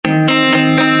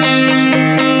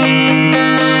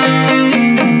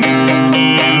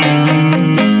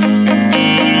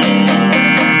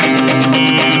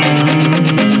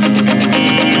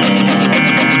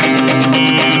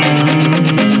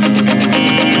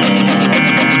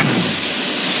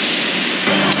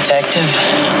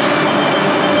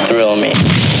detective thrill me.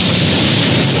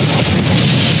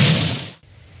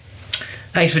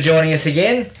 Thanks for joining us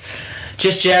again.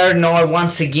 Just Jared and I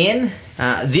once again.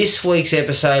 This week's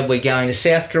episode we're going to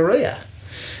South Korea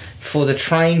for the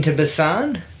train to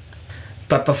Busan.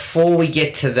 But before we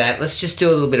get to that, let's just do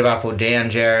a little bit of up or down,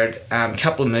 Jared. A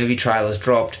couple of movie trailers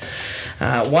dropped.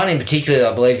 One in particular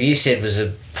I believe you said was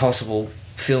a possible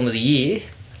film of the year.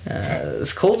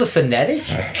 It's called The Fanatic.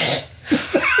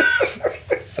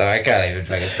 Sorry, I can't even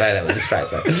fucking say that with a straight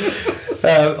face.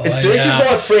 It's directed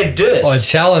by Fred Durst. I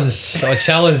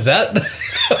challenged that.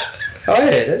 I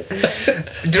heard it.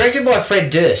 Directed by Fred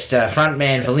Durst,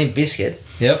 frontman for Limp Bizkit.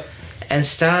 Yep. And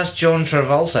stars John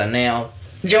Travolta. Now,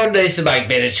 John needs to make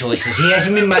better choices. He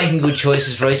hasn't been making good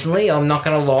choices recently. I'm not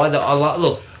going to lie.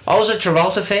 Look, I was a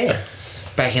Travolta fan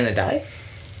back in the day.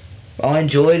 I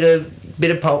enjoyed a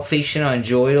bit of Pulp Fiction. I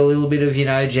enjoyed a little bit of,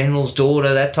 General's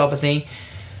Daughter, that type of thing.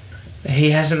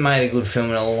 He hasn't made a good film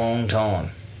in a long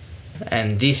time.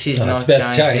 And this is not going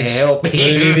to help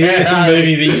him. Movie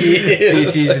of the year.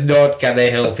 This is not going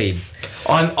to help him.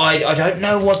 I don't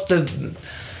know what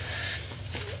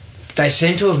they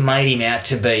seem to have made him out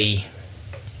to be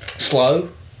slow,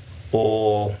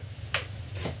 or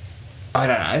I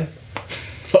don't know.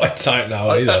 I don't know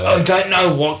either. I don't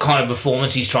know what kind of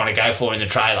performance he's trying to go for in the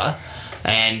trailer,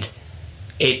 and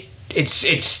it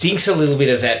stinks a little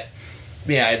bit of that.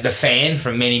 The Fan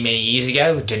from many years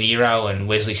ago with De Niro and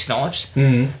Wesley Snipes,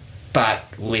 but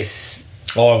with...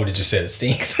 Oh, I would have just said it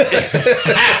stinks. Okay,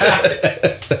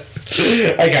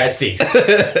 it stinks.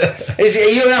 Are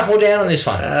you an up or down on this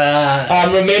one?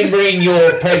 I'm remembering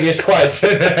your previous quotes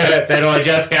that I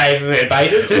just gave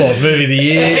verbatim. Well, movie of the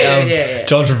year. Yeah.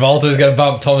 John Travolta's going to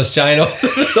bump Thomas Jane off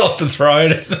the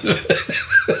throne.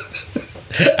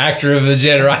 Actor of the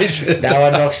generation. No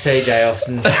one knocks TJ off.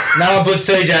 No one puts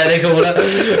TJ in their corner.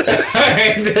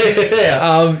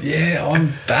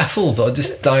 I'm baffled. I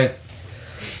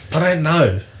don't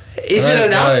know. Is it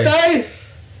an up though?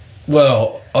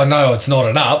 Well, I know it's not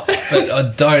an up, but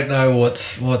I don't know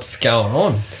what's going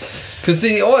on. Because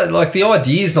the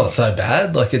idea is not so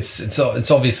bad. Like it's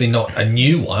obviously not a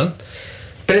new one.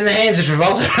 But in the hands of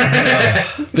Travolta.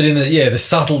 But in the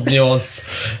subtle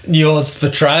nuanced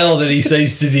portrayal that he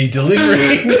seems to be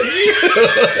delivering.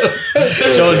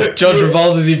 John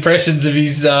Travolta's impressions of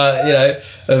his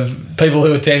of people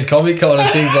who attend Comic-Con and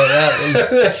things like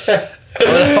that.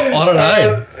 I don't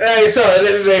know. Sorry,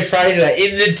 let me rephrase that.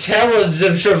 In the talons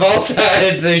of Travolta,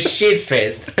 it's a shit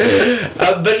fest.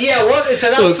 But yeah, it's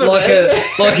an up for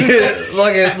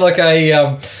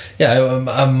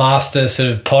a master sort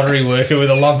of pottery worker with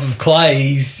a lump of clay.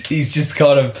 He's just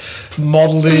kind of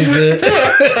modelled into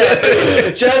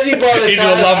judging by the into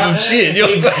a lump of shit. You're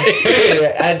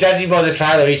saying, judging by the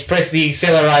trailer, he's pressed the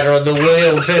accelerator on the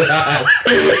wheel too hard.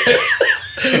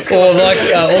 Or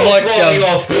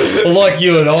like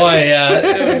you and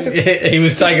I, he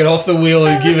was taken off the wheel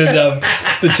and given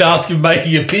the task of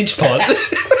making a pinch pot.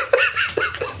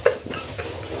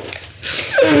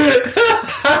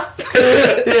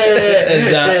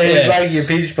 Making a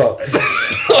pinch pot.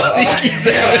 I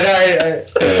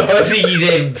think he's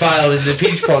even failed in the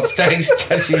pinch pot stakes,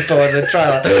 judging by the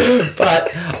trailer.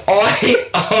 But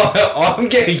I'm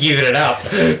going to give it an up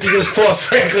because, quite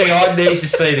frankly, I need to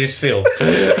see this film.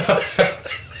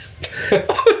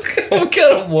 I'm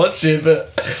going to watch it,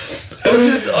 but I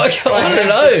don't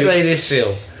know. To see this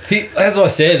film. As I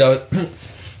said,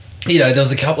 there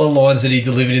was a couple of lines that he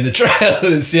delivered in the trailer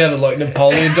that sounded like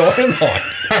Napoleon Dynamite.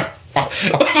 Look,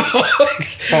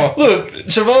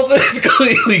 Travolta's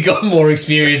clearly got more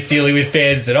experience dealing with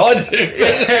fans than I do.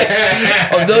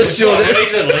 I'm not sure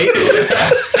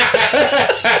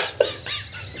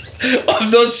I'm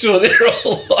not sure they're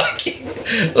all like him.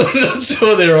 I'm not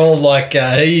sure they're all like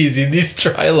he is in this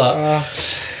trailer.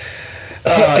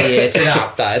 It's an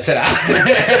up though. It's an up.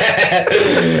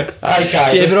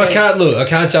 Okay. Yeah, but I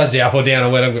can't judge the up or down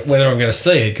on whether I'm going to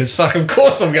see it because of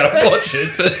course I'm going to watch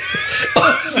it. But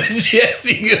I'm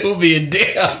suggesting it will be a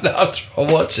down after I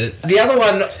watch it. The other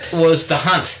one was The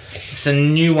Hunt. It's a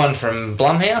new one from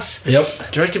Blumhouse. Yep.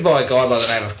 Directed by a guy by the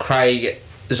name of Craig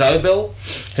Zobel,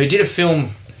 who did a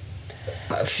film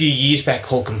a few years back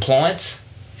called Compliance.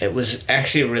 It was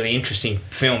actually a really interesting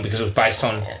film because it was based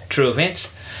on true events.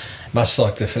 Much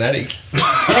like The Fanatic.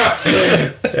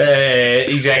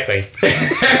 Exactly.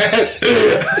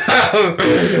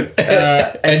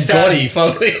 And Body,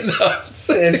 funnily enough.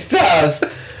 It stars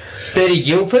Betty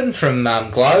Gilpin from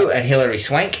Glow and Hilary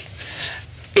Swank.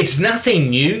 It's nothing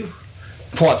new.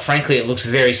 Quite frankly, it looks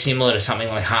very similar to something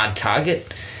like Hard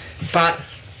Target. But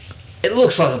it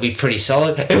looks like it'll be pretty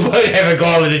solid. It won't have a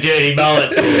guy with a dirty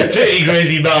mullet, dirty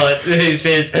greasy mullet, who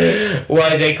says,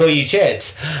 "Why they call you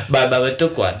Chance? My mama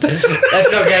took one." That's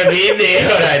not going to be in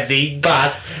there, I don't think.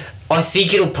 But I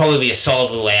think it'll probably be a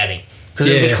solid little outing. Because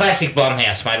it'll be classic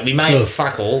Blumhouse, mate. It'll be made for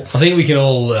fuck all. I think we can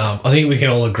all.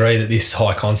 Agree that this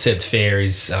high concept fare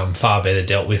is far better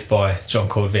dealt with by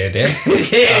Jean-Claude Van Damme.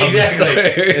 Yeah,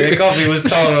 exactly. The coffee was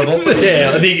tolerable.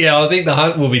 I think the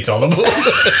hunt will be tolerable.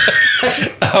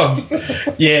 I'm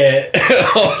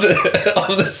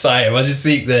the same. I just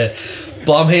think that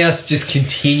Blumhouse just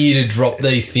continue to drop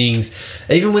these things,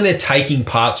 even when they're taking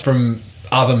parts from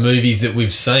other movies that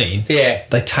we've seen. Yeah.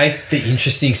 They take the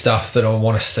interesting stuff that I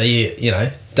want to see,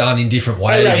 done in different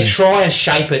ways. They try and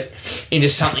shape it into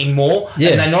something more.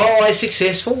 Yeah. And they're not always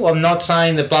successful. I'm not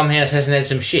saying that Blumhouse hasn't had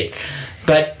some shit.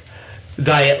 But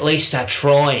they at least are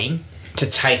trying to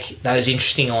take those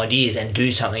interesting ideas and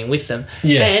do something with them.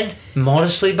 Yeah. And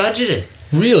modestly budgeted.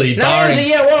 Really, barring...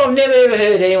 I've never ever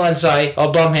heard anyone say,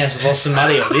 Blumhouse has lost some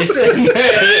money on this.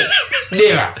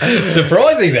 Never.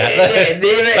 Surprising that.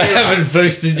 They haven't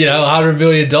boosted, $100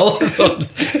 million on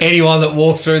anyone that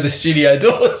walks through the studio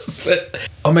doors. But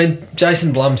I mean,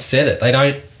 Jason Blum said it. They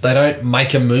don't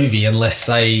make a movie unless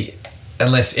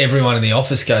everyone in the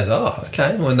office goes, oh,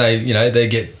 okay, when they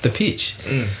get the pitch.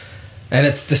 Mm. And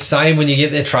it's the same when you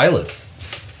get their trailers.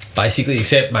 Basically,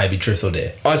 except maybe Truth or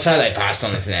Dare. I'd say they passed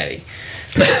on the Fanatic.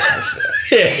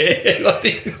 Yeah,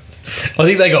 I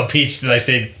think they got pitched and they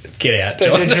said, get out,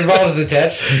 John. Travolta's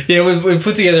attached. Yeah, we've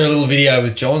put together a little video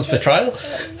with John's portrayal.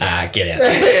 Get out.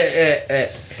 Yeah,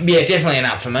 definitely an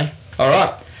up for me. All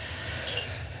right.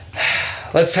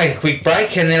 Let's take a quick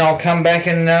break and then I'll come back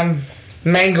and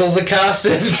mangle the cast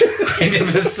of Train to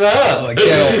Busan. I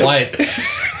cannot wait.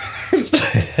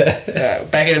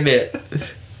 Back in a bit.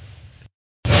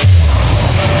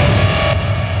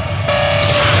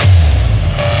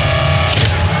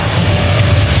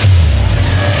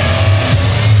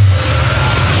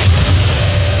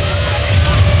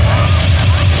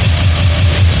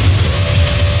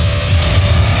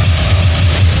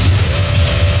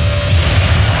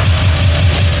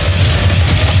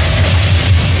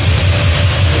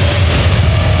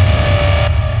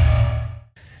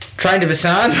 Train to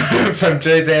Busan from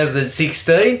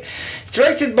 2016. It's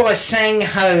directed by Sang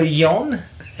Ho Yeon,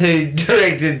 who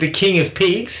directed The King of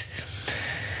Pigs.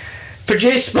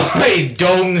 Produced by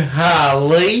Dong Ha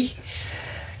Lee.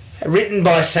 Written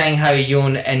by Sang Ho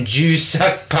Yeon and Joo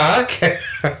Suk Park.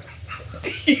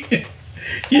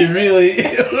 You really...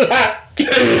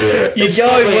 You're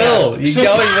going well.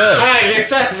 Hey,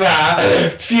 so far,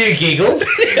 few giggles.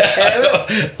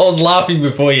 I was laughing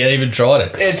before you even tried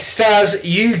it. It stars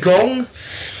Yu Gong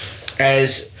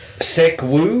as Sek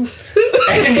Woo.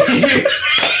 And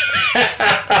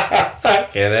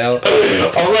Fucking hell.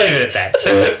 I'll leave it at that.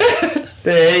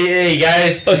 There you go.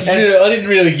 I didn't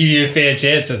really give you a fair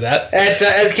chance at that.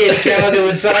 As Ken Callaghan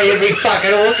would say, you'd be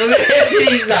fucking awesome. That's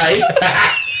his name.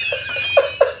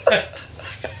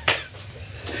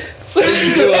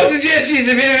 I suggest she's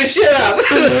a bit of a shut up.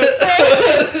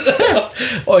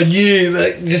 I knew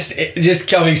that just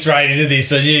coming straight into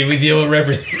this, I knew with your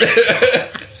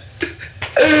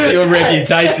your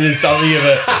reputation as something of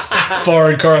a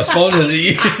foreign correspondent.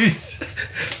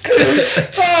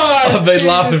 I've been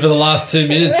laughing for the last 2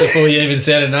 minutes before you even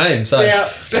said a name. So now,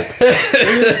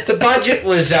 the budget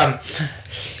was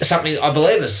something, I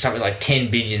believe it was something like 10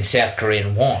 billion South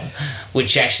Korean won,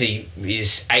 which actually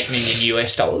is $8 million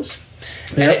US dollars.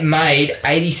 And it made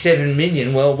 87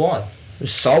 million worldwide. It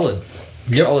was solid.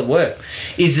 Yep. Solid work.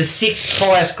 Is the 6th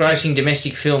highest grossing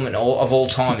domestic film of all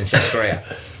time in South Korea.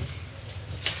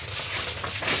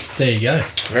 There you go.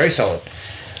 Very solid.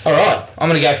 All right, I'm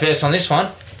going to go first on this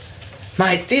one.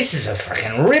 Mate, this is a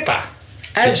fucking ripper.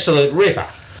 Absolute ripper.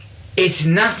 It's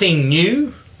nothing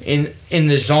new in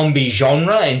the zombie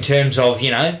genre in terms of,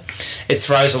 it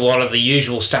throws a lot of the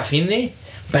usual stuff in there,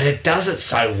 but it does it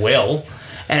so well,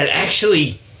 and it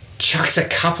actually chucks a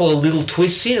couple of little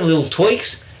twists in, little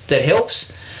tweaks that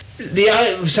helps.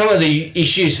 Some of the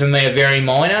issues for me are very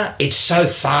minor. It's so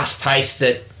fast-paced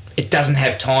that it doesn't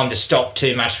have time to stop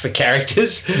too much for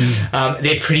characters.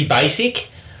 They're pretty basic,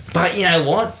 but you know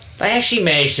what? They actually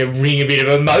managed to wring a bit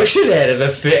of emotion out of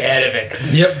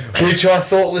it. Yep. Which I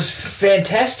thought was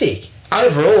fantastic.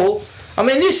 Overall, I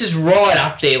mean, this is right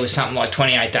up there with something like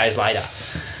 28 Days Later.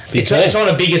 It's on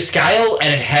a bigger scale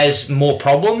and it has more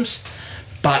problems,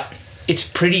 but it's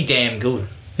pretty damn good.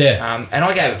 Yeah. And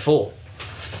I gave it 4.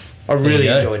 I really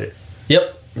enjoyed it.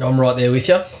 Yep, I'm right there with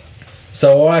you.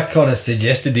 So I kind of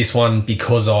suggested this one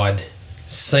because I'd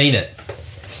seen it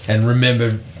and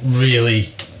remember really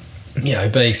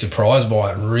being surprised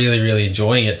by it and really, really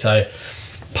enjoying it. So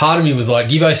part of me was like,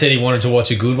 Gibbo said he wanted to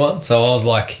watch a good one. So I was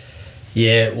like,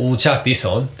 yeah, we'll chuck this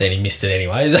on. Then he missed it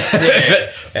anyway.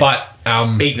 But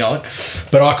big nod.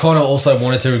 But I kind of also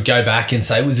wanted to go back and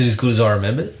say, was it as good as I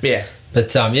remembered? Yeah.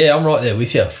 But yeah, I'm right there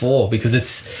with you, 4, because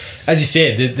it's, as you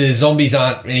said, the zombies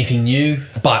aren't anything new,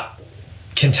 but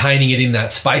containing it in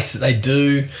that space that they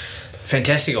do,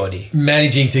 fantastic idea.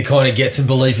 managing to kind of get some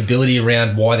believability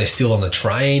around why they're still on the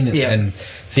train and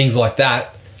things like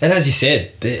that. And as you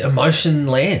said, the emotion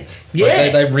lands. Yeah.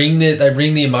 Like they wring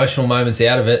the emotional moments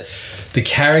out of it. The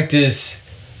characters,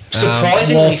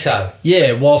 surprisingly so.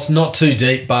 Yeah, whilst not too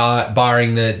deep,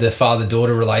 barring the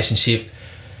father-daughter relationship,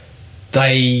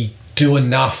 they do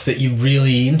enough that you're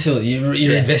really into it.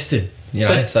 You're invested,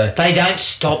 But so they don't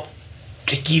stop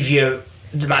to give you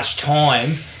much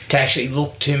time to actually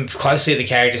look too closely at the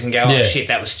characters and go, oh shit,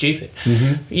 that was stupid.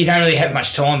 Mm-hmm. You don't really have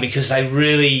much time because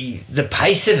the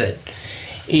pace of it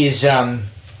is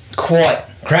quite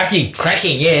cracking.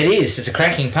 Yeah, it is. It's a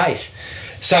cracking pace.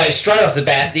 So straight off the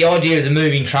bat, the idea of the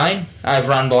moving train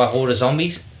overrun by a horde of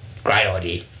zombies, great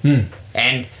idea.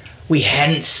 And we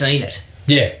hadn't seen it.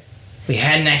 Yeah. We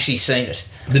hadn't actually seen it.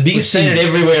 We've seen it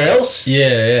everywhere else.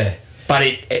 Yeah. But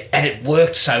it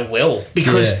worked so well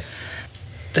because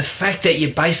the fact that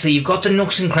you've got the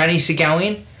nooks and crannies to go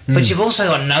in, but you've also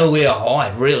got nowhere to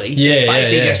hide, really. Yeah, it's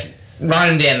basically just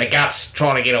running down the guts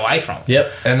trying to get away from it.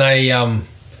 Yep. And they,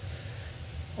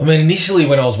 initially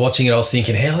when I was watching it, I was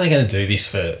thinking, how are they going to do this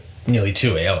for nearly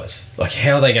 2 hours? Like,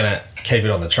 how are they going to keep it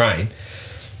on the train?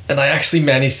 And they actually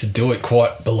managed to do it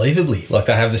quite believably. Like,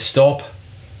 they have the stop,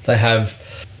 they have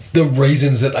the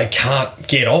reasons that they can't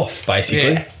get off,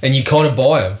 basically, and you kind of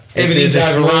buy them. Everything's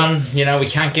overrun. We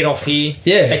can't get off here.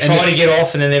 Yeah, they try to get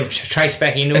off, and then they trace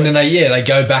back into it. And then they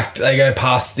go back. They go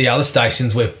past the other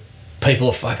stations where people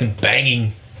are fucking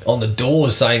banging on the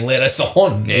doors saying "Let us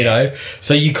on."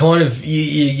 So you kind of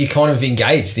you kind of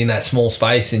engaged in that small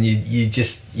space, and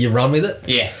you run with it.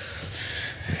 Yeah.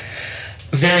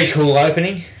 Very cool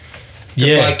opening.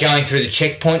 Like going through the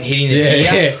checkpoint, hitting the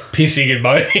deer. Pissing and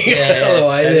moaning.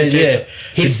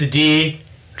 Hits the deer,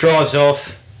 drives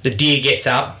off, the deer gets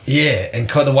up. Yeah, and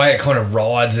kind of the way it kind of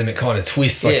rides and it kind of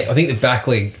twists. Like, I think the back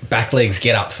legs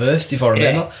get up first, if I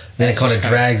remember. Yeah. Then it kind of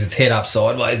drags its head up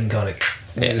sideways and kind of...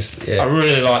 I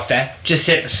really like that. Just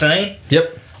set the scene.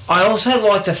 Yep. I also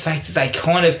like the fact that they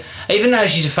kind of... Even though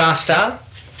she's a fast start,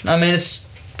 I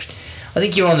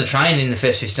think you're on the train in the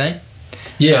first 15.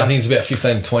 Yeah, I think it's about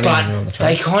 15 to 20 but when you're on the train.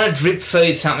 They kind of drip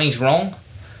feed something's wrong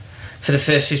for the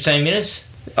first 15 minutes.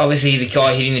 Obviously, the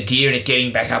guy hitting the deer and it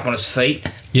getting back up on its feet.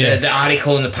 Yeah. The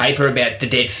article in the paper about the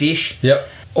dead fish. Yep.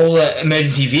 All the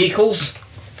emergency vehicles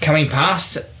coming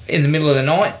past in the middle of the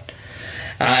night.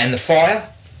 And the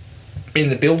fire in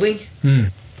the building.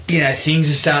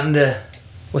 Things are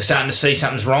we're starting to see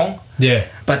something's wrong. Yeah.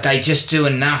 But they just do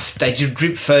enough. They do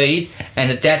drip feed. And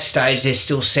at that stage, they're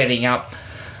still setting up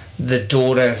the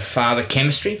daughter-father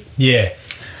chemistry. Yeah.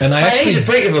 And he's a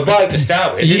prick of a bloke to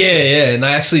start with. Yeah, and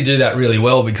they actually do that really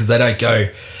well because they don't go...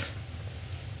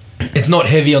 It's not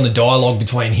heavy on the dialogue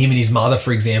between him and his mother,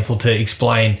 for example, to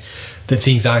explain that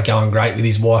things aren't going great with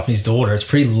his wife and his daughter. It's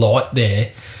pretty light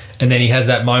there. And then he has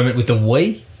that moment with the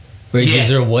wee, where he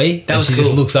gives her a wee. That was she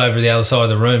just looks over to the other side of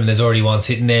the room and there's already one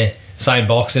sitting there, same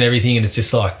box and everything, and it's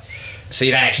just like... So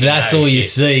you don't actually that's all you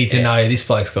see to know this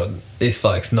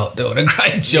bloke's not doing a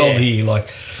great job here. Like,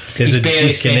 there's he's a barely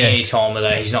disconnect. spending any time with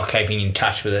it. He's not keeping in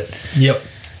touch with it. Yep.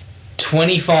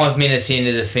 25 minutes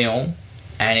into the film,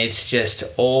 and it's just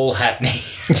all happening.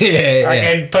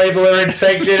 And people are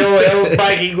infected, all hell's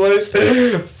breaking loose.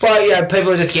 But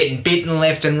people are just getting bitten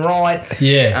left and right.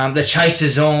 Yeah. The chase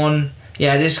is on.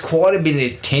 There's quite a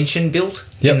bit of tension built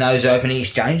in those opening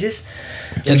exchanges.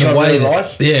 Which I really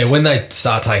like. Yeah, when they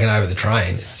start taking over the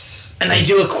train, they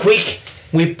do a quick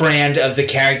whip round of the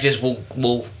characters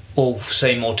we'll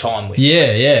see more time with.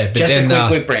 Yeah. But just then, a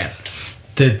quick whip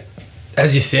round.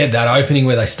 As you said, that opening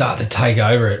where they start to take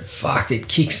over it, it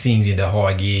kicks things into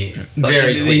high gear.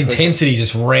 The intensity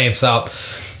just ramps up.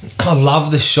 I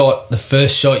love the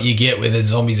first shot you get where the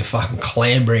zombies are fucking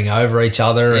clambering over each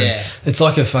other. And it's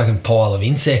like a fucking pile of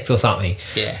insects or something.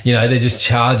 Yeah. They're just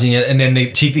charging it. And then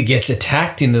the chick that gets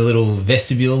attacked in the little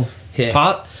vestibule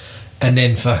part and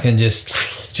then fucking just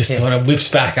kind of whips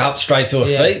back up straight to her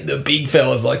feet. The big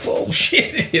fella's like, oh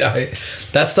shit.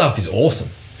 That stuff is awesome.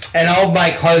 And old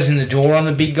mate closing the door on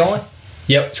the big guy.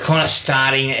 Yep. It's kind of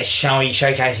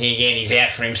showcasing again he's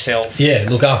out for himself. Yeah,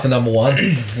 look after number one.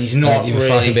 He's not give a really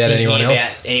fuck about thinking anyone about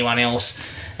else. anyone else.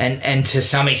 And to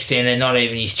some extent, they're not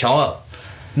even his child.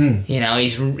 You know,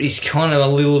 he's kind of a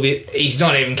little bit. He's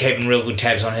not even keeping real good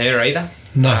tabs on her either.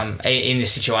 No. In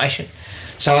this situation,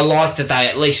 so I like that they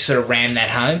at least sort of ram that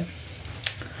home.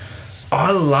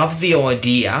 I love the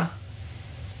idea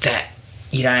that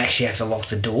you don't actually have to lock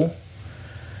the door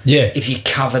Yeah. if you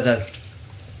cover the.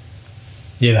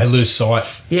 Yeah, they lose sight.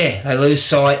 Yeah, they lose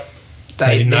sight.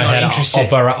 They didn't know they're not how interested.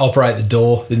 to operate the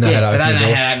door. Didn't know Yeah, how they to open don't the know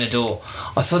door. how to open the door.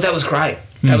 I thought that was great.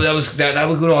 They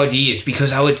were good ideas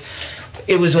because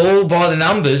it was all by the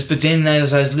numbers, but then there was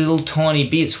those little tiny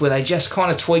bits where they just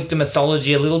kind of tweaked the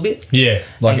mythology a little bit. Yeah,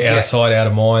 like And out of sight, out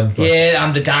of mind. Like,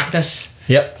 Yeah, the darkness.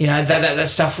 Yep. You know, that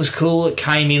stuff was cool. It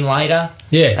came in later.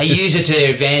 Yeah, They just- use it to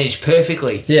their advantage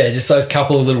perfectly. Yeah, just those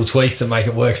couple of little tweaks that make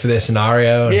it work for their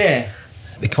scenario. And Yeah.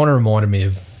 It kind of reminded me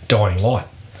of Dying Light.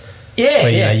 Yeah, Where,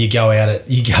 you yeah. know, you go out at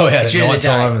During the night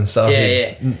time day. and stuff.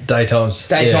 Yeah, Daytimes.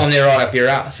 Daytime, they're right up your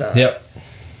ass. So. Yep.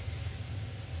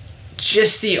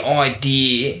 Just the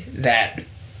idea that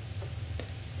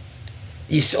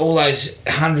you see all those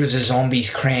hundreds of zombies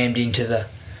crammed into the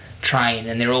train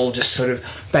and they're all just sort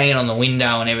of banging on the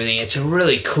window and everything. It's a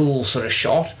really cool sort of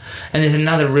shot. And there's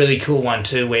another really cool one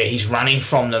too where he's running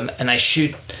from them and they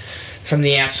shoot from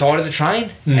the outside of the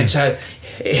train. And so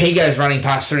he goes running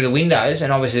past through the windows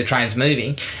and obviously the train's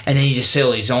moving and then you just see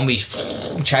all these zombies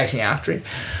chasing after him.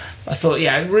 I thought,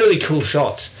 yeah, really cool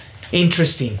shots.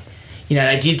 Interesting. You know,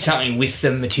 they did something with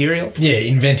the material. Yeah,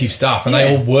 inventive stuff. And Yeah.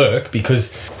 they all work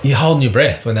because you're holding your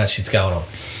breath when that shit's going on.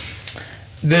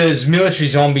 There's military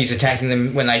zombies attacking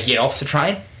them when they get off the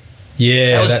train.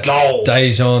 Yeah. That was gold.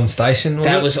 Daejeon Station,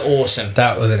 That was awesome.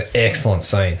 That was an excellent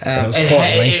scene. And it was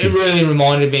quite lengthy. it really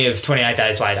reminded me of 28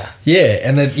 Days Later. Yeah,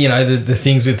 and then you know the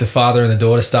things with the father and the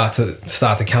daughter start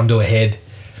to come to a head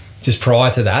just prior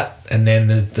to that, and then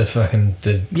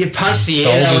the You punch the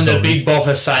air though and the zombies. big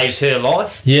bopper saves her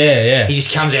life. Yeah. He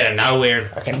just comes out of nowhere and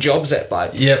fucking jobs that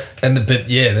bloke. Yep, and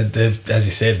the as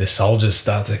you said, the soldiers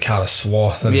start to cut a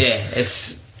swath. And Yeah,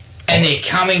 and they're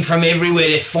coming from everywhere.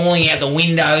 They're falling out the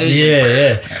windows.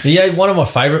 Yeah. One of my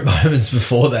favourite moments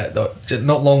before that,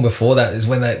 not long before that, is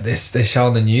when they're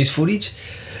showing the news footage.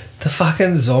 The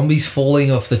fucking zombies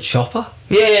falling off the chopper.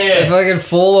 They Yeah. fucking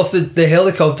fall off the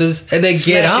helicopters and they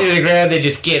get Smash up. to the ground. They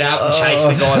just get up and chase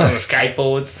the guys on the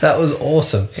skateboards. That was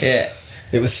awesome. Yeah.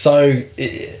 It was so.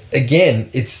 Again,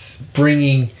 it's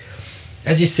bringing,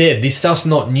 as you said, this stuff's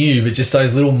not new, but just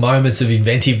those little moments of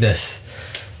inventiveness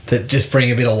that just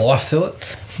bring a bit of life to it.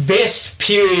 Best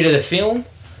period of the film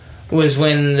was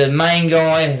when the main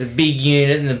guy, the big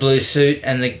unit in the blue suit,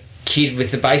 and the kid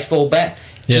with the baseball bat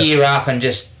gear up and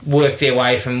just work their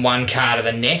way from one car to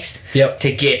the next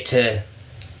to get to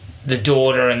the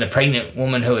daughter and the pregnant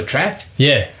woman who are trapped.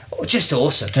 Yeah. Just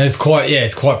awesome. And it's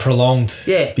quite prolonged.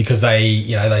 Yeah. Because they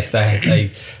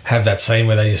have that scene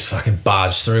where they just fucking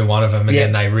barge through one of them and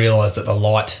then they realise that the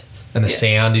light and the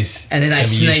sound is... And then they can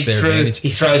be used sneak to their through. advantage. He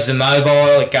throws the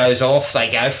mobile, it goes off, they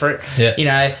go for it. Yeah. You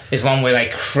know, there's one where they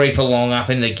creep along up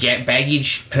in the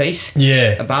baggage piece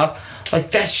above.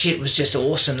 Like, that shit was just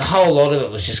awesome. The whole lot of it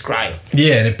was just great.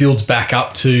 Yeah, and it builds back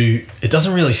up to... It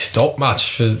doesn't really stop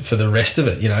much for the rest of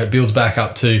it, you know. It builds back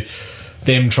up to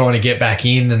them trying to get back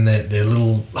in and their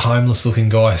little homeless-looking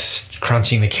guy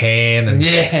crunching the can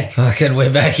and... Fucking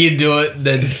we're back into it. And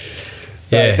then,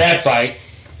 That bloke,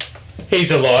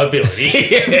 he's a liability.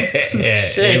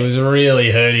 it was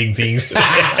really hurting things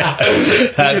at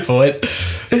that point.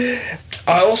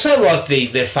 I also like the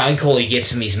phone call he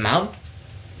gets from his mum.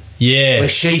 Yeah. Where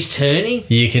she's turning.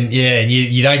 You can, and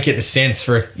you don't get the sense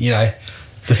for, you know,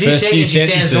 the few first few seconds she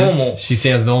sounds sentences. normal. She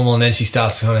sounds normal, and then she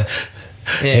starts kind of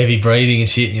heavy breathing and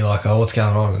shit, and you're like, oh, what's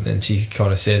going on? And then she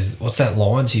kind of says, what's that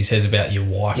line she says about your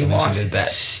wife? Your and then wife. she says, that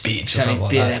bitch or something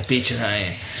like that. That bitch or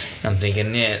something. I'm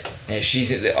thinking,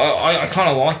 she's... I kind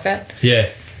of like that. Yeah.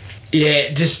 Yeah,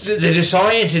 just the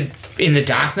disoriented in the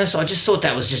darkness, I just thought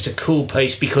that was just a cool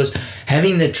piece because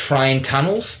having the train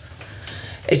tunnels,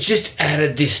 it just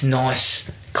added this nice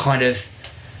kind of...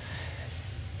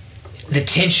 The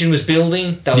tension was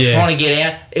building. They were trying to get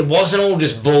out. It wasn't all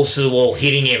just balls to the wall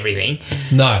hitting everything.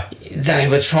 No. They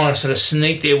were trying to sort of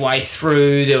sneak their way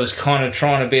through. There was kind of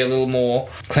trying to be a little more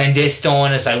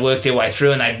clandestine as they worked their way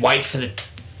through, and they'd wait for the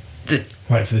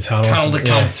tunnel to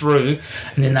come through,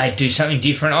 and then they'd do something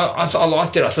different. I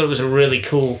liked it. I thought it was a really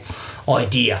cool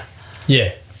idea.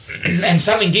 Yeah. And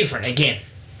something different again.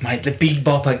 Mate, the big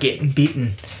bopper getting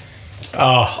bitten. Oh.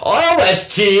 I almost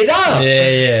teared up.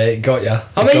 Yeah, it got you.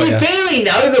 I mean, you barely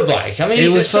know the bloke. I mean,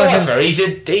 he's a cipher. He's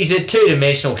a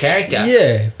two-dimensional character.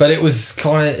 Yeah, but it was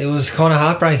kind of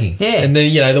heartbreaking. Yeah. And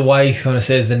then, you know, the way he kind of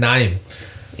says the name.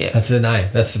 Yeah. That's the name.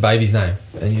 That's the baby's name.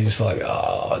 And you're just like,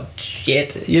 oh,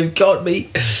 shit, you've got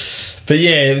me. But But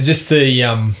yeah, it was just the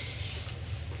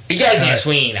He goes out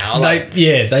swinging now.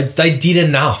 they did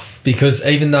enough, because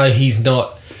even though you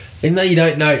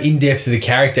don't know in depth of the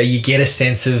character, you get a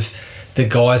sense of the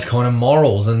guy's kind of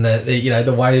morals and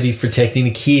the way that he's protecting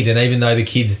the kid. And even though the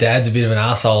kid's dad's a bit of an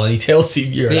asshole, and he tells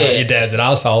him your dad's an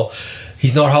asshole,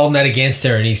 he's not holding that against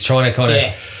her, and he's trying to kind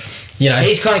of.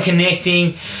 He's kind of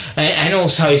connecting, and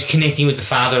also he's connecting with the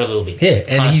father a little bit. Yeah,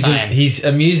 and he's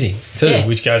amusing too,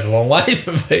 which goes a long way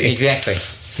for me. Exactly.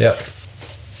 Yep.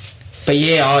 But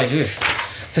yeah,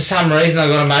 for some reason I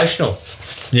got emotional.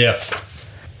 Yeah.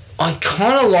 I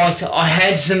kind of liked. I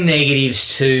had some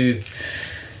negatives to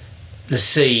the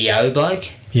CEO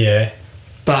bloke. Yeah.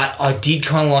 But I did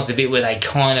kind of like the bit where they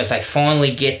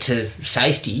finally get to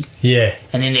safety. Yeah.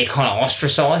 And then they're kind of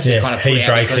ostracised. Yeah. They're kind of put he out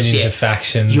breaks it into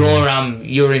faction.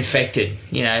 You're infected.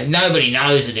 Nobody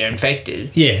knows that they're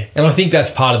infected. Yeah, and I think that's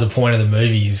part of the point of the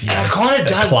movies. I kind of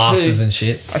dug classes and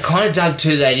shit. I kind of dug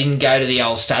too. They didn't go to the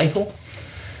old staple.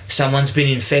 Someone's been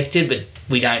infected, but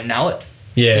we don't know it.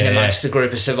 Yeah. In amongst the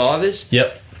group of survivors.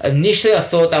 Yep. Initially, I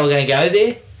thought they were going to go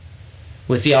there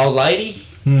with the old lady,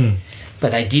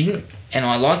 but they didn't. And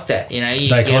I like that, they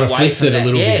kind of flipped it a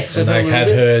little bit, and they had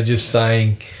her just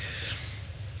saying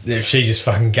she just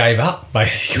fucking gave up,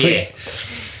 basically. Yeah.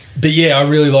 But yeah, I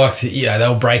really liked, they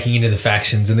were breaking into the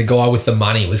factions, and the guy with the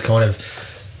money was kind of,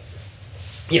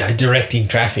 directing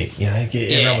traffic.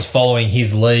 Everyone was following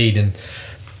his lead, and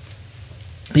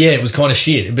yeah, it was kind of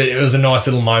shit. But it was a nice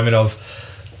little moment of,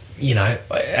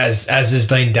 as has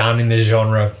been done in the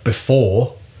genre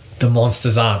before. The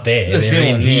monsters aren't there.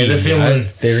 They're in here.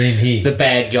 They're in here. The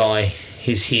bad guy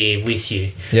is here with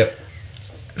you. Yep.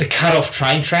 The cut-off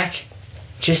train track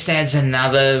just adds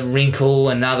another wrinkle,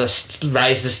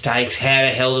 raise the stakes. How the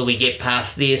hell do we get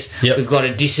past this? Yep. We've got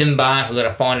to disembark. We've got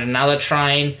to find another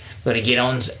train. We've got to get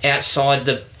on outside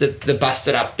the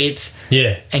busted up bits.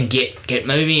 Yeah. And get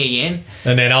moving again.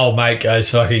 And then old mate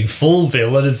goes fucking full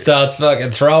villain and starts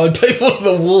fucking throwing people to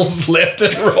the wolves left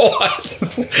and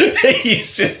right.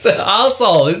 He's just an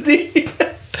arsehole, isn't he?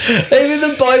 Even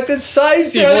the bloke that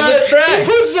saves him on the track. He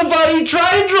puts the bloody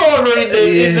train driver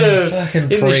in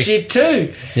the shit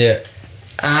too. Yeah.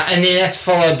 And then that's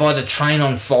followed by the train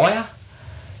on fire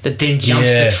that then jumps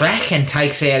the track and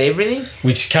takes out everything.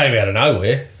 Which came out of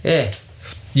nowhere. Yeah.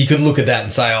 You could look at that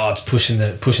and say, it's pushing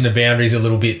the boundaries a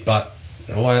little bit, but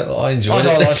I enjoyed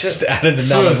it. It just added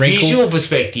another wrinkle. From a visual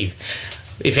perspective,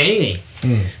 if anything.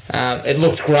 It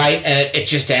looked great, and it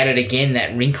just added again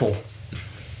that wrinkle.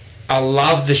 I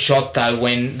love the shot though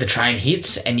when the train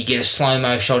hits and you get a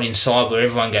slow-mo shot inside where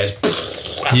everyone goes up to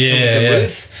the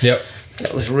roof. Yep.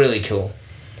 That was really cool.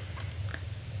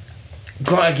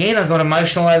 I got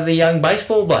emotional over the young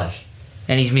baseball bloke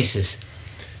and his missus.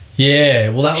 Yeah,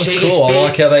 well that was cool.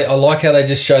 I like how they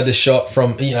just showed the shot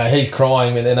from he's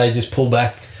crying, but then they just pull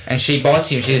back and she bites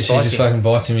him. She just fucking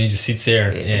bites him, and he just sits there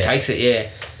and takes it. Yeah,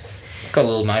 got a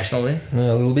little emotional there. A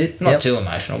little bit, not too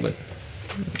emotional, but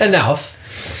enough.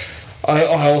 I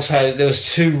also there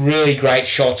was two really great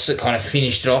shots that kind of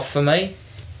finished it off for me.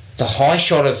 The high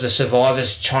shot of the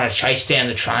survivors trying to chase down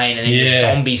the train, and then the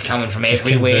zombies coming from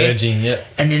everywhere. Converging, yep.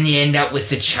 And then you end up with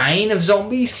the chain of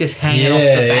zombies just hanging off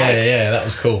the back. Yeah, that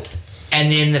was cool.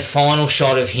 And then the final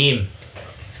shot of him,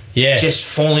 just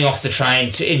falling off the train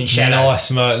in shadow.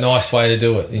 Nice way to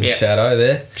do it in shadow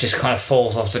there. Just kind of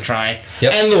falls off the train.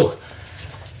 Yep. And look,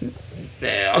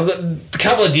 I've got a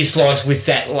couple of dislikes with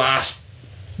that last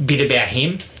bit about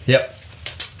him. Yep.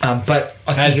 But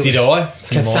I think it was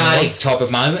cathartic type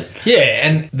of moment. Yeah,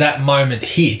 and that moment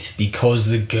hit because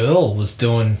the girl was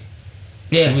doing...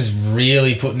 Yeah. She was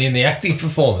really putting in the acting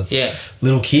performance. Yeah.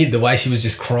 Little kid, the way she was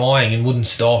just crying and wouldn't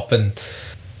stop. And,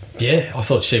 I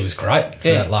thought she was great for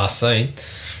that last scene.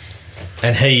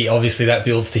 And he, obviously, that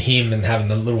builds to him and having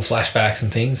the little flashbacks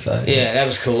and things. So yeah, that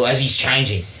was cool. As he's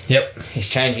changing. Yep. He's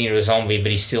changing into a zombie,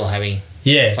 but he's still having...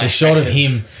 Yeah, the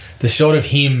shot of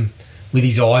him with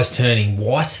his eyes turning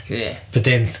white, but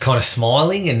then kind of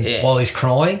smiling and while he's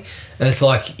crying, and it's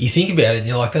like you think about it, and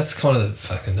you're like, that's kind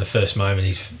of the first moment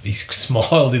he's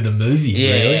smiled in the movie.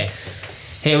 Yeah,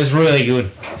 it was really good.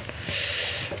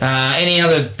 Any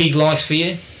other big likes for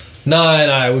you?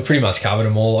 No, we pretty much covered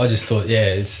them all. I just thought,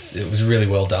 it was really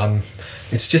well done.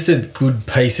 It's just a good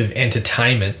piece of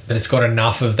entertainment, but it's got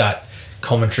enough of that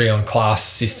commentary on class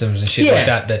systems and shit like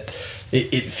that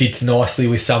it fits nicely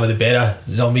with some of the better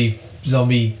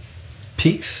zombie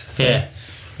picks. So.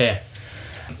 Yeah.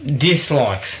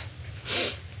 Dislikes.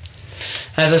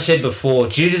 As I said before,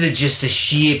 due to the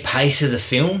sheer pace of the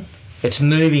film, it's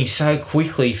moving so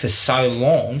quickly for so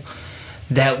long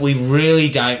that we really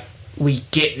don't we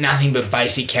get nothing but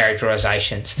basic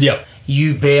characterizations. Yep.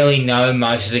 You barely know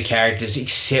most of the characters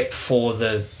except for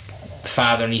the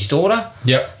father and his daughter.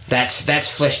 Yep.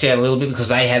 That's fleshed out a little bit because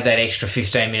they have that extra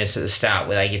 15 minutes at the start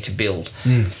where they get to build.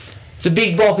 The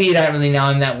big boppy, you don't really know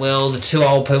him that well. The two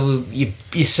old people,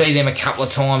 you see them a couple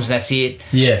of times and that's it.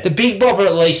 Yeah. The big bopper,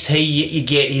 at least you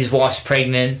get his wife's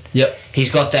pregnant. Yep.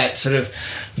 He's got that sort of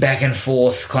back and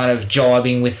forth kind of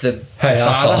jibing with the Hey,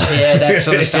 father. arsehole. Yeah, that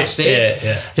sort of stuff's there.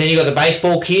 Yeah. Then you got the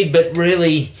baseball kid, but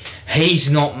really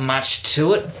he's not much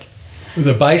to it.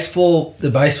 The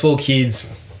baseball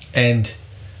kids and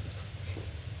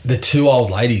the two old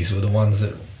ladies were the ones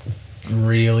that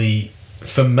really,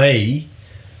 for me,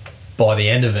 by the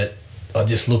end of it, I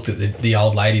just looked at the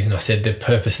old ladies and I said the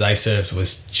purpose they served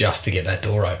was just to get that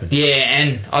door open. Yeah,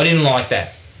 and I didn't like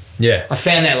that. Yeah. I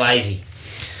found that lazy.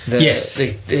 Yes.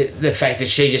 The fact that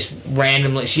she just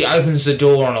randomly... She opens the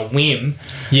door on a whim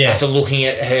after looking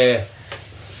at her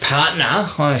partner,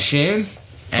 I assume.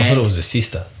 I thought it was a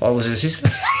sister. Oh, was it a sister?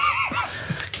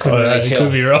 Couldn't really tell.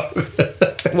 Could be wrong.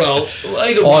 Well,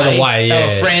 either way, they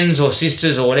were friends or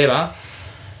sisters or whatever.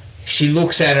 She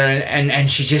looks at her and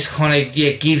she just kind of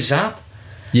gives up.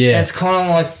 Yeah. And it's kind of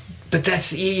like, but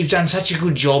that's you've done such a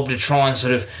good job to try and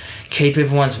sort of keep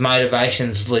everyone's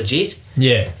motivations legit.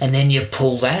 Yeah. And then you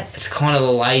pull that. It's kind of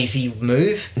a lazy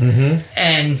move. Mm-hmm.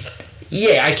 And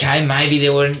yeah, okay, maybe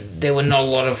there were not a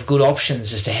lot of good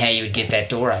options as to how you would get that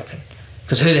door open.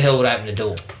 Because who the hell would open the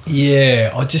door?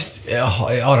 Yeah, I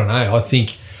don't know. I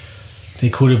think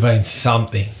there could have been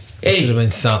something. There could have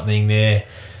been something there.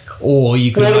 Or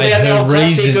you could have made her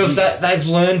reason. Of that they've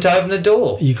learned to open the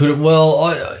door. You could have, well,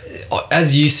 I,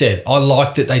 as you said, I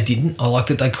liked that they didn't. I liked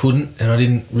that they couldn't, and I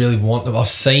didn't really want them. I've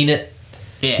seen it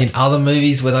in other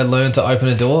movies where they learned to open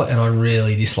a door, and I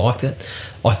really disliked it.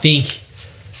 I think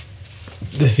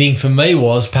the thing for me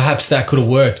was perhaps that could have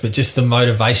worked, but just the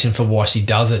motivation for why she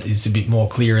does it is a bit more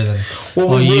clearer than,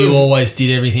 you always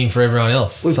did everything for everyone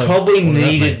else. We probably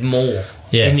needed more.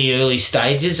 Yeah. In the early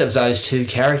stages of those two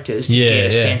characters to get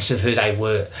a sense of who they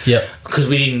were. Yeah. Because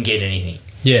we didn't get anything.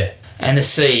 Yeah. And the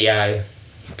CEO,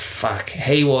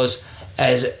 he was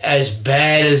as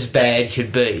bad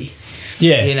could be.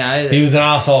 Yeah. You know. He was an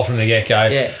arsehole from the get-go.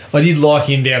 Yeah. I did like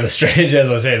him down the stretch, as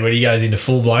I said, when he goes into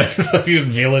full-blown fucking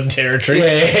villain territory.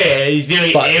 Yeah, he's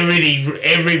doing everything,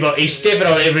 everybody. He's stepping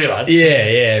on everyone.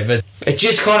 Yeah, but it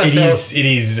just kind of felt...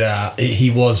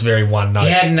 he was very one-note. He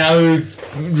had no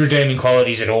redeeming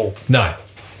qualities at all. No.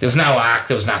 There was no arc,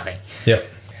 there was nothing. Yep.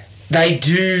 They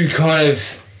do kind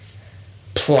of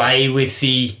play with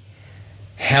the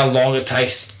how long it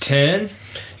takes to turn,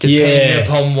 depending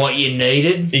upon what you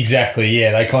needed. Exactly,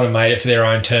 yeah. They kind of made it for their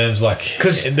own terms.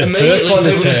 Because the first one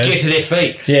to turn, just get to their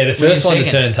feet. Yeah, the first one to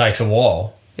turn takes a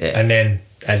while. Yeah. And then,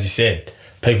 as you said,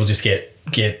 people just get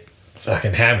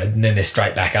fucking hammered and then they're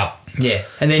straight back up. Yeah,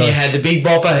 and then you had the big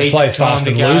bopper. He plays time fast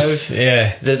to and go. loose.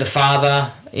 Yeah, the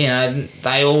father. You know,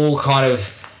 they all kind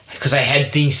of because they had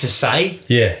things to say.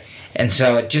 Yeah, and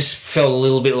so it just felt a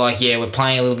little bit like we're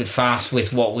playing a little bit fast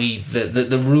with what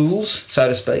the rules, so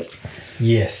to speak.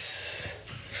 Yes,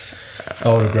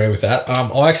 I would agree with that.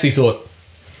 I actually thought,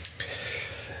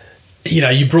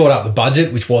 you brought up the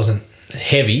budget, which wasn't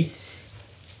heavy,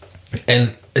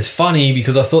 and it's funny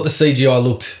because I thought the CGI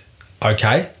looked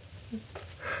okay.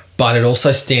 But it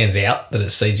also stands out that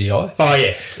it's CGI. Oh,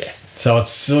 yeah. So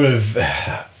it's sort of...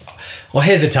 I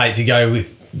hesitate to go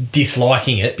with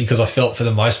disliking it because I felt for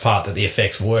the most part that the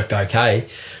effects worked okay.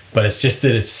 But it's just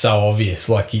that it's so obvious.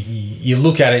 Like, you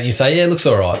look at it and you say, yeah, it looks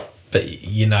all right. But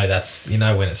when it's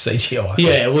CGI.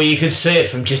 Yeah, well, you could see it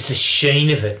from just the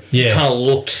sheen of it. Yeah. It kind of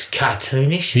looked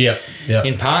cartoonish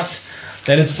in parts.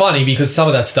 And it's funny because some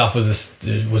of that stuff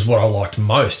was what I liked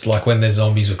most. Like when the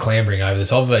zombies were clambering over the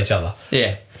top of each other.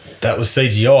 Yeah. That was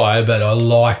CGI, but I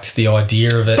liked the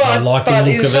idea of it. I liked the look of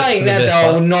it. But in saying that,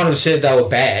 I would not have said they were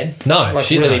bad. No,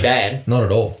 really bad. Not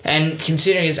at all. And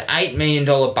considering it's $8 million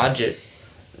budget,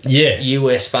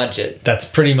 US budget, that's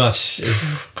pretty much as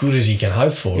good as you can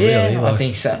hope for. Really, I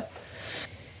think so.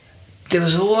 There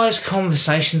was all those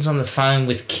conversations on the phone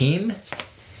with Kim.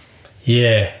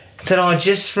 Yeah. That I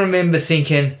just remember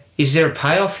thinking, is there a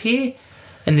payoff here?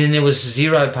 And then there was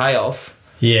zero payoff.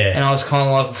 Yeah. And I was kind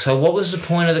of like, so what was the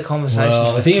point of the conversation?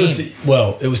 Well, I think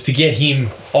it was to get him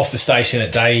off the station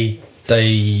at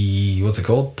what's it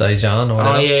called? Daejeon or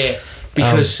whatever. Oh, yeah.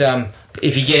 Because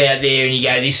if you get out there and you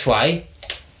go this way,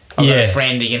 I've got a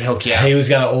friend who can help you out. He was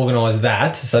going to organise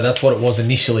that. So that's what it was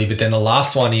initially. But then the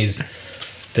last one is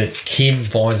that Kim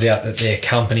finds out that their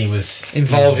company was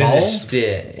involved in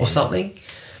this. Or something.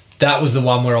 That was the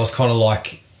one where I was kind of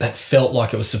like, that felt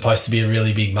like it was supposed to be a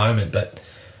really big moment, but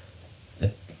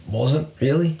wasn't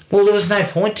really. Well, there was no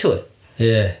point to it.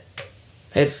 Yeah.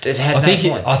 It had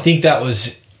no point. I think that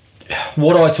was...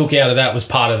 What I took out of that was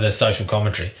part of the social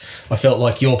commentary. I felt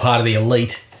like you're part of the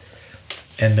elite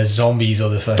and the zombies or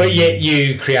the fucking... But yet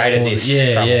you created this.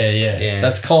 Yeah.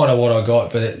 That's kind of what I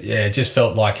got, but it just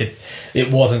felt like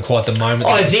it wasn't quite the moment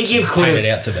I think you could painted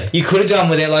out to be. You could have done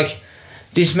with it, like,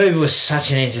 this movie was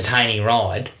such an entertaining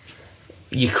ride.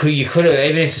 You could have,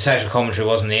 even if the social commentary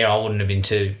wasn't there, I wouldn't have been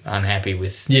too unhappy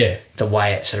with the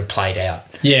way it sort of played out.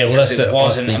 Yeah, well, that's it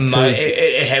wasn't.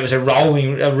 It was a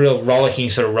real rollicking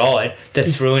sort of ride that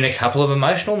threw in a couple of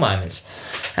emotional moments,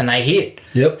 and they hit.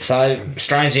 Yep. So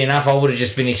strangely enough, I would have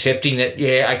just been accepting that.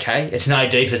 Yeah, okay, it's no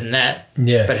deeper than that.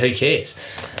 Yeah. But who cares?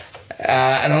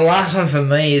 And the last one for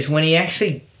me is when he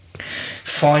actually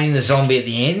fighting the zombie at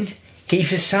the end. He,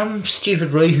 for some stupid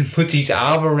reason, put his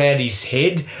arm around his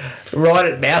head right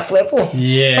at mouth level.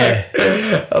 Yeah.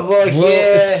 I'm like,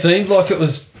 it seemed like it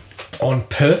was on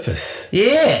purpose.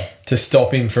 Yeah. To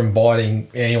stop him from biting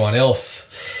anyone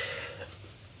else.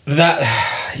 That,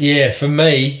 for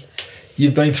me,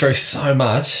 you've been through so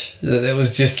much that it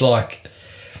was just like,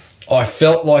 I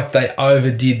felt like they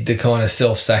overdid the kind of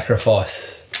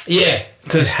self-sacrifice. Yeah,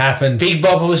 because happened. Big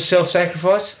Bopper was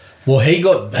self-sacrifice. Well, he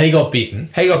got bitten.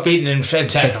 He got bitten and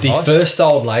sacrificed. But the first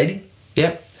old lady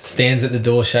stands at the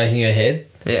door shaking her head.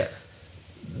 Yeah.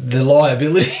 The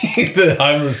liability, the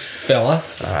homeless fella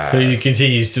who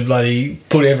continues to bloody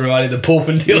put everyone in the pulp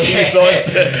until he decides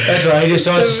to... That's right, he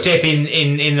decides to step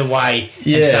in the way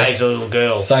and saves the little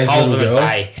girl. Saves the little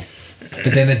girl.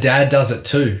 But then the dad does it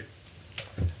too.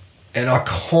 And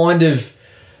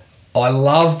I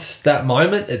loved that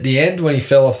moment at the end when he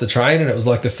fell off the train, and it was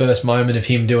like the first moment of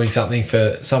him doing something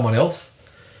for someone else.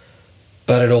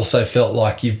 But it also felt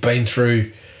like you've been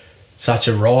through such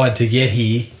a ride to get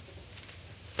here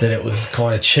that it was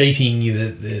kind of cheating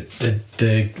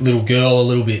the little girl a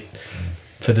little bit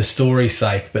for the story's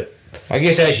sake. But I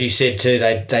guess, as you said too,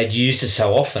 they'd used it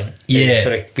so often. It's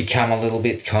sort of become a little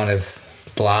bit kind of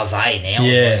blasé now.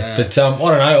 Yeah, but I don't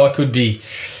know. I could be...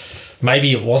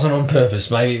 Maybe it wasn't on purpose.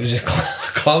 Maybe it was just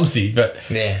clumsy. But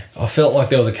I felt like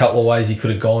there was a couple of ways you could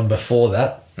have gone before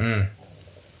that.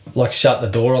 Like shut the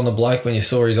door on the bloke when you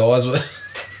saw his eyes. I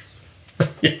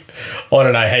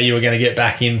don't know how you were going to get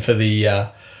back in for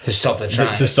the... to stop the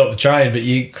train. To stop the train, but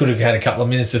you could have had a couple of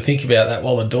minutes to think about that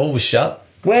while the door was shut.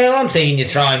 Well, I'm thinking you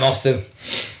throw him off the...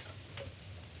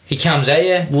 He comes at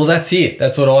you. Well, that's it.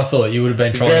 That's what I thought you would have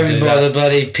been trying to do. Grab him by the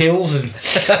bloody pills and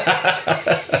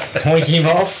point him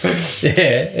off.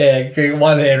 Yeah.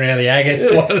 One hand around the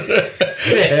agates.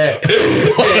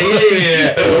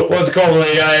 What's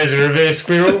commonly known as a reverse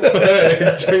squirrel.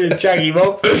 Chuck him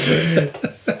off.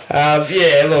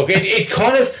 Look, it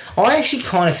kind of... I actually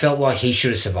kind of felt like he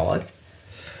should have survived.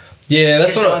 Yeah,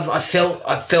 that's what I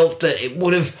felt that it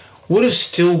would have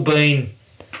still been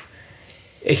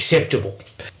acceptable.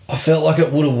 I felt like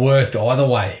it would have worked either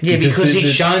way. Yeah, because he'd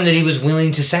shown that he was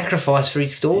willing to sacrifice for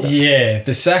his daughter. Yeah,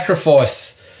 the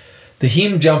sacrifice,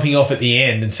 him jumping off at the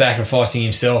end and sacrificing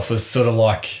himself was sort of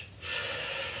like,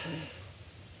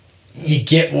 you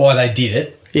get why they did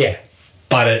it. Yeah.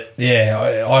 But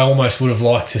I almost would have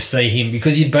liked to see him,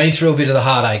 because you'd been through a bit of the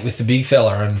heartache with the big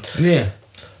fella, and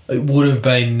it would have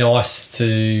been nice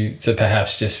to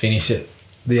perhaps just finish it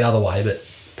the other way, but...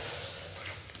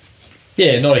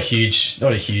 Yeah, not a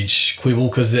huge quibble,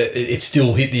 because it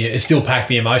still packed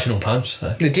the emotional punch.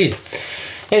 So. It did.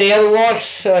 Any other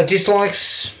likes,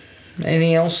 dislikes,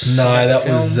 anything else? No,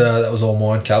 that was all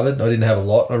mine covered. I didn't have a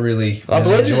lot. I believe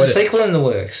there's a sequel in the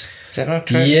works. Is that not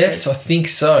true? Yes, I think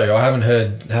so. I haven't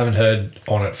heard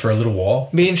on it for a little while.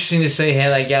 Be interesting to see how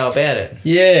they go about it.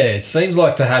 Yeah, it seems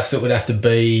like perhaps it would have to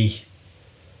be,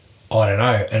 I don't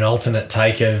know, an alternate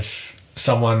take of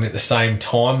someone at the same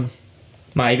time.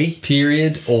 Maybe.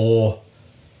 Period, or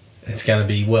it's going to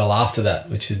be well after that,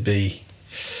 which would be...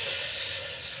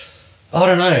 I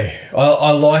don't know.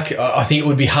 I think it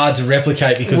would be hard to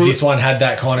replicate, because this one had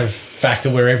that kind of factor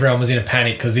where everyone was in a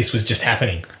panic because this was just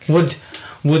happening. Would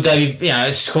they be,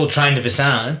 it's called Train to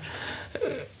Busan.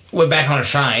 We're back on a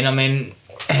train. I mean,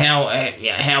 how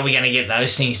are we going to get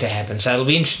those things to happen? So it'll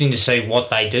be interesting to see what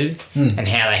they do and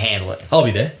how they handle it. I'll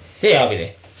be there. Yeah, I'll be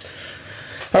there.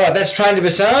 All right, that's Train to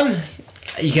Busan.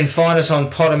 You can find us on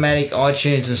Podomatic,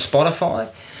 iTunes and Spotify.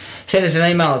 Send us an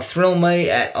email at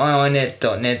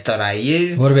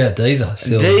thrillme@iinet.net.au. What about Deezer?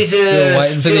 Still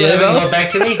waiting for the email? Haven't got back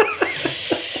to me.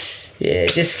 Yeah,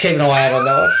 just keep an eye out on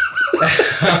that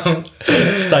one.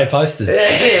 Stay posted.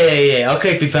 Yeah, I'll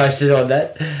keep you posted on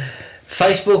that.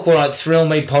 Facebook, we're at Thrill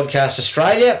Me Podcast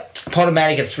Australia.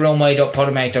 Podomatic at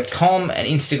thrillme.podomatic.com, and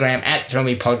Instagram at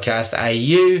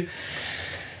thrillmepodcast.au.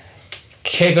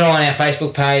 Keep an eye on our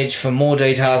Facebook page for more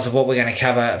details of what we're going to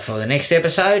cover for the next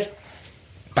episode.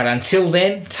 But until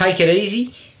then, take it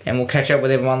easy, and we'll catch up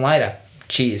with everyone later.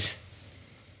 Cheers.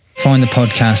 Find the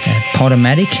podcast at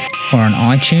Podomatic or on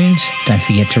iTunes. Don't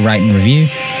forget to rate and review.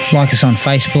 Like us on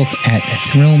Facebook at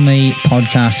Thrill Me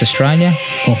Podcast Australia,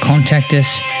 or contact us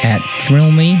at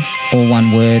thrillme, all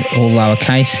one word, all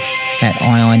lowercase, at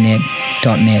iinet.net.au.